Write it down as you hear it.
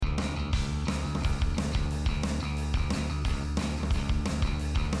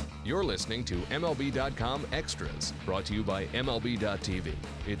You're listening to MLB.com Extras, brought to you by MLB.tv.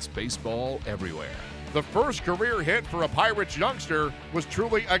 It's baseball everywhere. The first career hit for a Pirates youngster was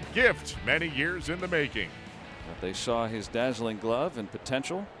truly a gift many years in the making. But they saw his dazzling glove and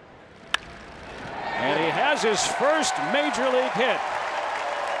potential. And he has his first major league hit.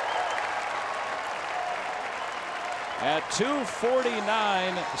 At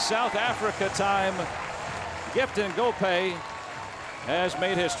 2:49 South Africa time, Gifton Gope has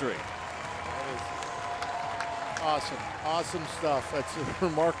made history. Awesome stuff. That's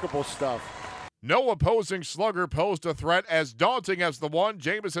remarkable stuff. No opposing slugger posed a threat as daunting as the one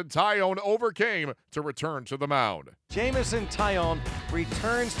Jameson Taillon overcame to return to the mound. Jameson Taillon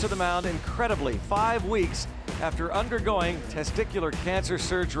returns to the mound incredibly 5 weeks after undergoing testicular cancer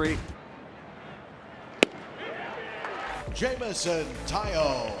surgery. Jameson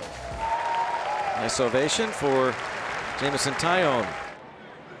Taillon. Nice ovation for Jameson Taillon.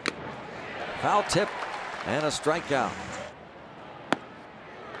 Foul tip and a strikeout.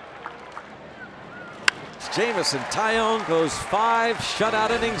 Jameson Taillon goes 5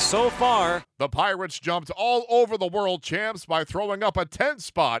 shutout innings so far. The Pirates jumped all over the world champs by throwing up a 10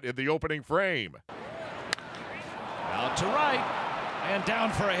 spot in the opening frame. Out to right and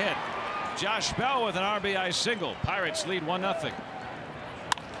down for a hit. Josh Bell with an RBI single. Pirates lead 1-0.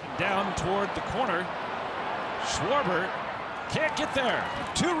 Down toward the corner. Schwarber can't get there.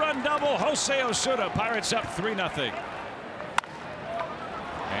 2-run double. Jose Osuna. Pirates up 3-0.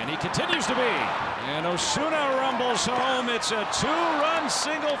 And he continues to be. And Osuna rumbles home. It's a 2-run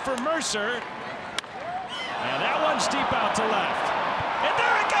single for Mercer. And that one's deep out to left. And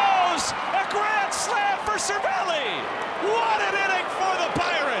there it goes! A grand slam for Cervelli! What an inning for the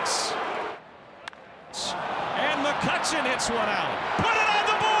Pirates! And McCutchen hits one out. Put it on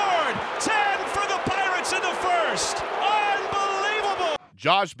the board! 10 for the Pirates in the first! Unbelievable!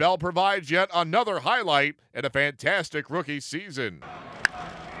 Josh Bell provides yet another highlight in a fantastic rookie season.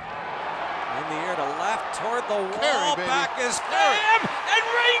 In the air to left toward the wall. Carry, back is Graham and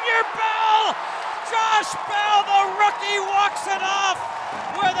ring your bell. Josh Bell, the rookie, walks it off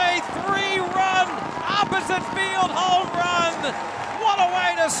with a 3-run opposite field home run. What a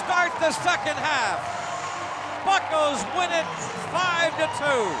way to start the second half. Buccos win it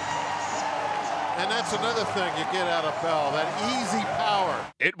 5-2. And that's another thing you get out of Bell, that easy power.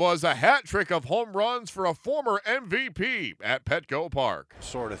 It was a hat trick of home runs for a former MVP at Petco Park.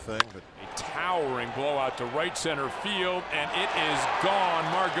 Sort of thing, but a towering blowout to right center field, and it is gone.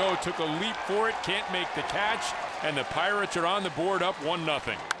 Margot took a leap for it, can't make the catch, and the Pirates are on the board up 1-0.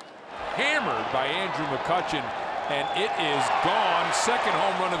 Hammered by Andrew McCutchen, and it is gone. Second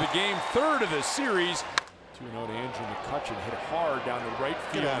home run of the game, third of the series. 2-0 to Andrew McCutchen, hit hard down the right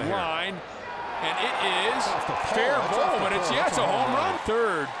field line. And it is fair ball, but it's a home run.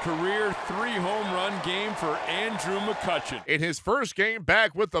 Third career 3-home run game for Andrew McCutchen. In his first game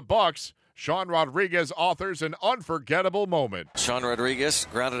back with the Bucks, Sean Rodriguez authors an unforgettable moment. Sean Rodriguez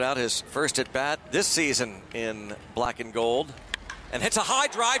grounded out his first at bat this season in black and gold and hits a high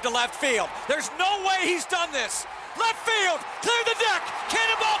drive to left field. There's no way he's done this. Left field, clear the deck,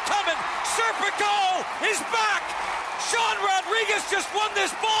 cannonball coming. Serpico is back. Sean Rodriguez just won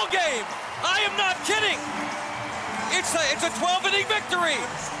this ball game. I am not kidding. It's a 12-inning victory.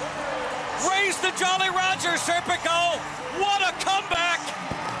 Raise the Jolly Roger, Serpico. What a comeback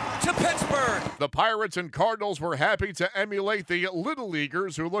to Pittsburgh. The Pirates and Cardinals were happy to emulate the Little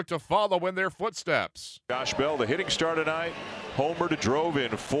Leaguers who look to follow in their footsteps. Josh Bell, the hitting star tonight. Homer to drove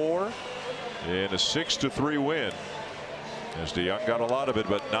in 4 in a 6-3 win. As DeYoung got a lot of it,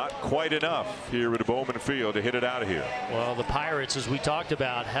 but not quite enough here at Bowman Field to hit it out of here. Well, the Pirates, as we talked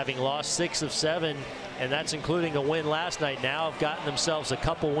about, having lost 6 of 7, and that's including a win last night, now have gotten themselves a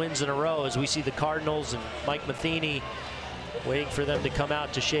couple wins in a row as we see the Cardinals and Mike Matheny waiting for them to come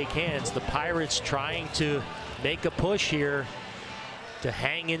out to shake hands. The Pirates trying to make a push here to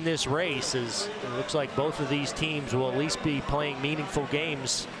hang in this race, as it looks like both of these teams will at least be playing meaningful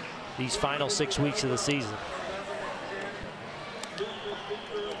games these final 6 weeks of the season.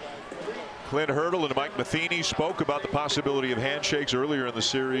 Clint Hurdle and Mike Matheny spoke about the possibility of handshakes earlier in the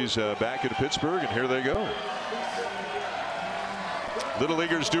series back in Pittsburgh, and here they go. Little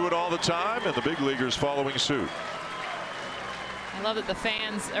leaguers do it all the time, and the big leaguers following suit. I love that the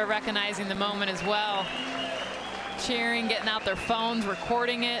fans are recognizing the moment as well. Cheering, getting out their phones,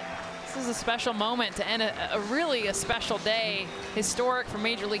 recording it. This is a special moment to end a really special day. Historic for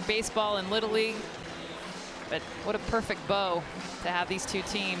Major League Baseball and Little League. But what a perfect bow to have these two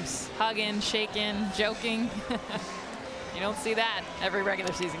teams hugging, shaking, joking. You don't see that every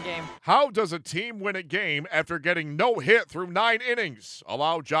regular season game. How does a team win a game after getting no hit through 9 innings?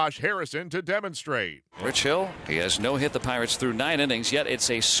 Allow Josh Harrison to demonstrate. Rich Hill, he has no hit the Pirates through 9 innings, yet it's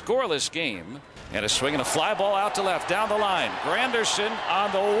a scoreless game. And a swing and a fly ball out to left, down the line. Granderson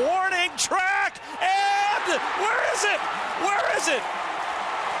on the warning track, and where is it? Where is it?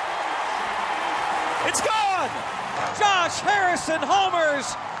 It's gone! Josh Harrison homers,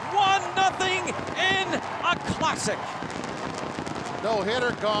 1-0 in a classic. No hitter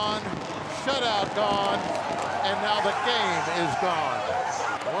gone, shutout gone, and now the game is gone.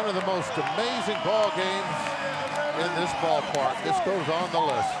 One of the most amazing ball games in this ballpark. This goes on the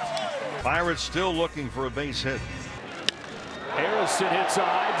list. Pirates still looking for a base hit. Harrison hits a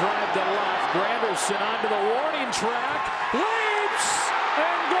high drive to left. Granderson onto the warning track. Leaps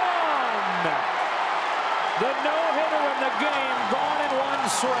and gone. The no-hitter in the game gone in one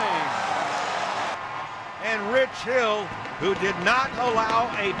swing. And Rich Hill, who did not allow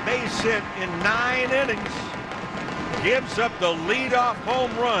a base hit in 9 innings, gives up the leadoff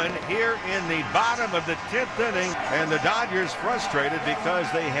home run here in the bottom of the 10th inning. And the Dodgers frustrated because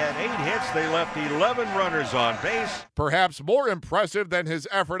they had 8 hits. They left 11 runners on base. Perhaps more impressive than his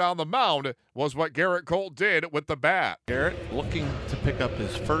effort on the mound was what Garrett Cole did with the bat. Garrett looking to pick up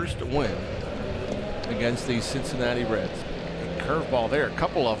his first win against the Cincinnati Reds. A curveball there, a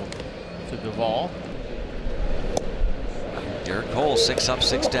couple of them to Duvall. Garrett Cole, 6 up,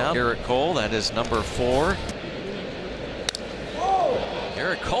 6 down. Garrett Cole, that is number 4.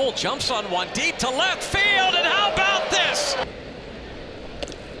 Garrett Cole jumps on one deep to left field, and how about this?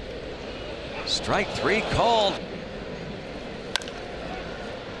 Strike 3 called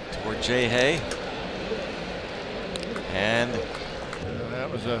toward Jay Hay. And that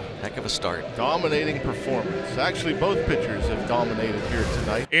was a heck of a start. Dominating performance. Actually, both pitchers have dominated here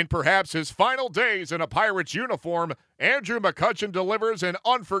tonight. In perhaps his final days in a Pirates uniform, Andrew McCutchen delivers an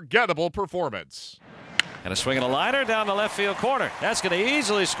unforgettable performance. And a swing and a liner down the left field corner. That's going to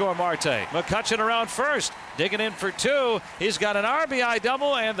easily score Marte. McCutchen around first, digging in for 2. He's got an RBI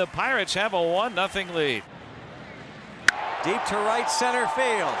double, and the Pirates have a 1-0 lead. Deep to right center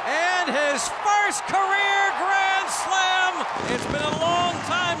field. And his first career grand slam. It's been a long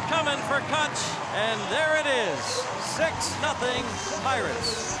time coming for Kutch. And there it is. 6-0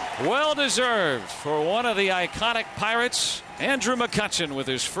 Pirates. Well deserved for one of the iconic Pirates. Andrew McCutchen with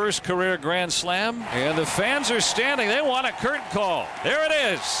his first career grand slam. And the fans are standing. They want a curtain call. There it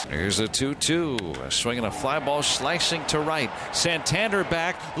is. Here's a 2-2. A swing and a fly ball slicing to right. Santander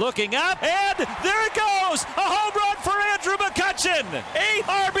back, looking up, and there it goes. A home run for Andrew McCutchen. 8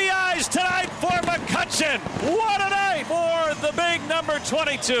 RBIs tonight for McCutchen. What a night for the big number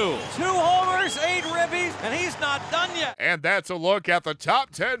 22. 2 homers, 8 ribbies, and he's not done yet. And that's a look at the top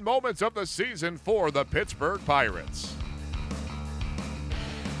 10 moments of the season for the Pittsburgh Pirates.